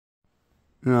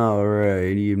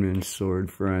Alright, evening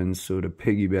sword friends. So to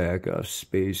piggyback off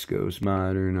Space Ghost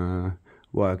Modern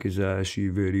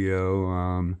Wakizashi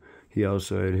video, he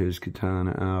also had his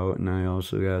Katana out, and I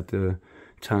also got the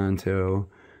Tanto.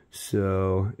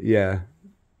 So yeah,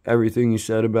 everything you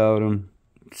said about him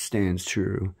stands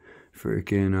true.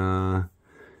 Freaking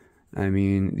I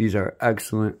mean, these are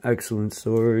excellent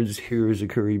swords. Here's a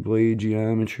curry blade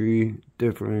geometry,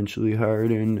 differentially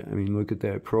hardened. I mean, look at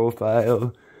that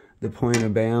profile. The point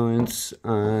of balance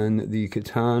on the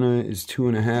Katana is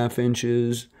 2.5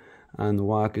 inches. On the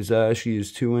Wakizashi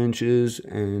is 2 inches.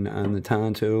 And on the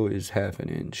Tanto is 1/2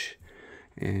 inch.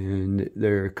 And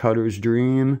they're cutter's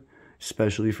dream,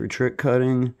 especially for trick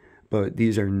cutting. But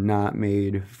these are not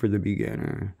made for the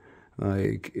beginner.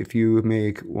 Like, if you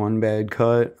make one bad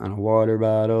cut on a water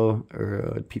bottle or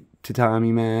a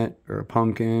tatami mat or a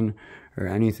pumpkin or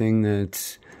anything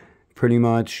that's pretty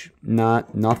much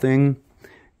nothing,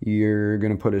 you're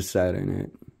going to put a set in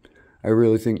it. I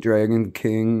really think Dragon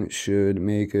King should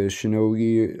make a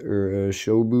Shinogi or a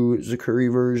Shobu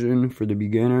Zakuri version for the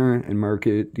beginner and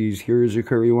market these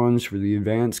Zakuri ones for the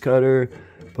advanced cutter,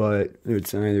 but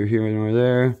it's neither here nor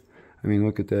there. I mean,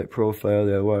 look at that profile,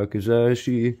 that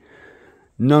Wakizashi.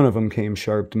 None of them came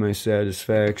sharp to my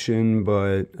satisfaction,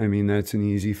 but I mean, that's an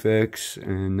easy fix,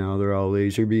 and now they're all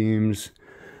laser beams.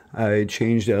 I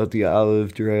changed out the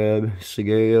olive drab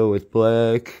Sageo with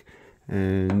black,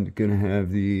 and gonna have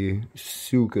the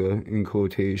Suka, in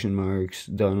quotation marks,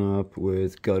 done up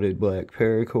with gutted black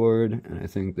paracord, and I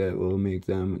think that will make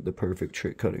them the perfect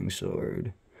trick cutting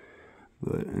sword.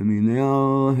 But I mean, they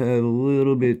all have a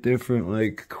little bit different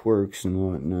like quirks and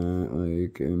whatnot.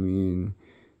 Like, I mean,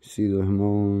 see the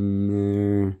hamon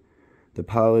there. The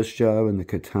polish job in the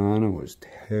Katana was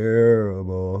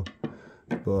terrible,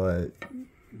 but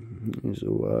there's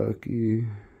a Waki.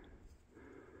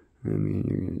 I mean,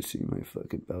 you're gonna see my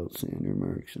fucking belt sander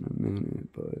marks in a minute,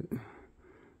 but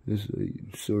this is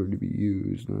a sword to be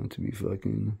used, not to be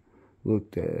fucking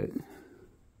looked at.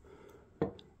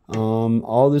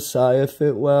 All the saya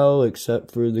fit well,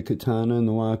 except for the Katana and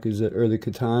the Wakizashi, or the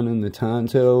Katana and the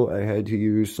Tanto. I had to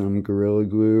use some Gorilla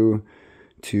Glue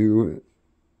to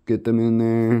get them in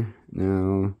there.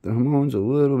 Now, the hamon's a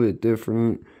little bit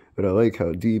different, but I like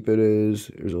how deep it is.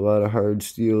 There's a lot of hard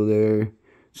steel there.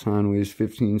 This Han weighs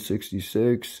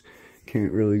 1566.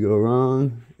 Can't really go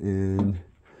wrong. And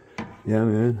yeah,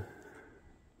 man,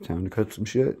 time to cut some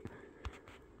shit.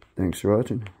 Thanks for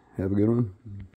watching. Have a good one.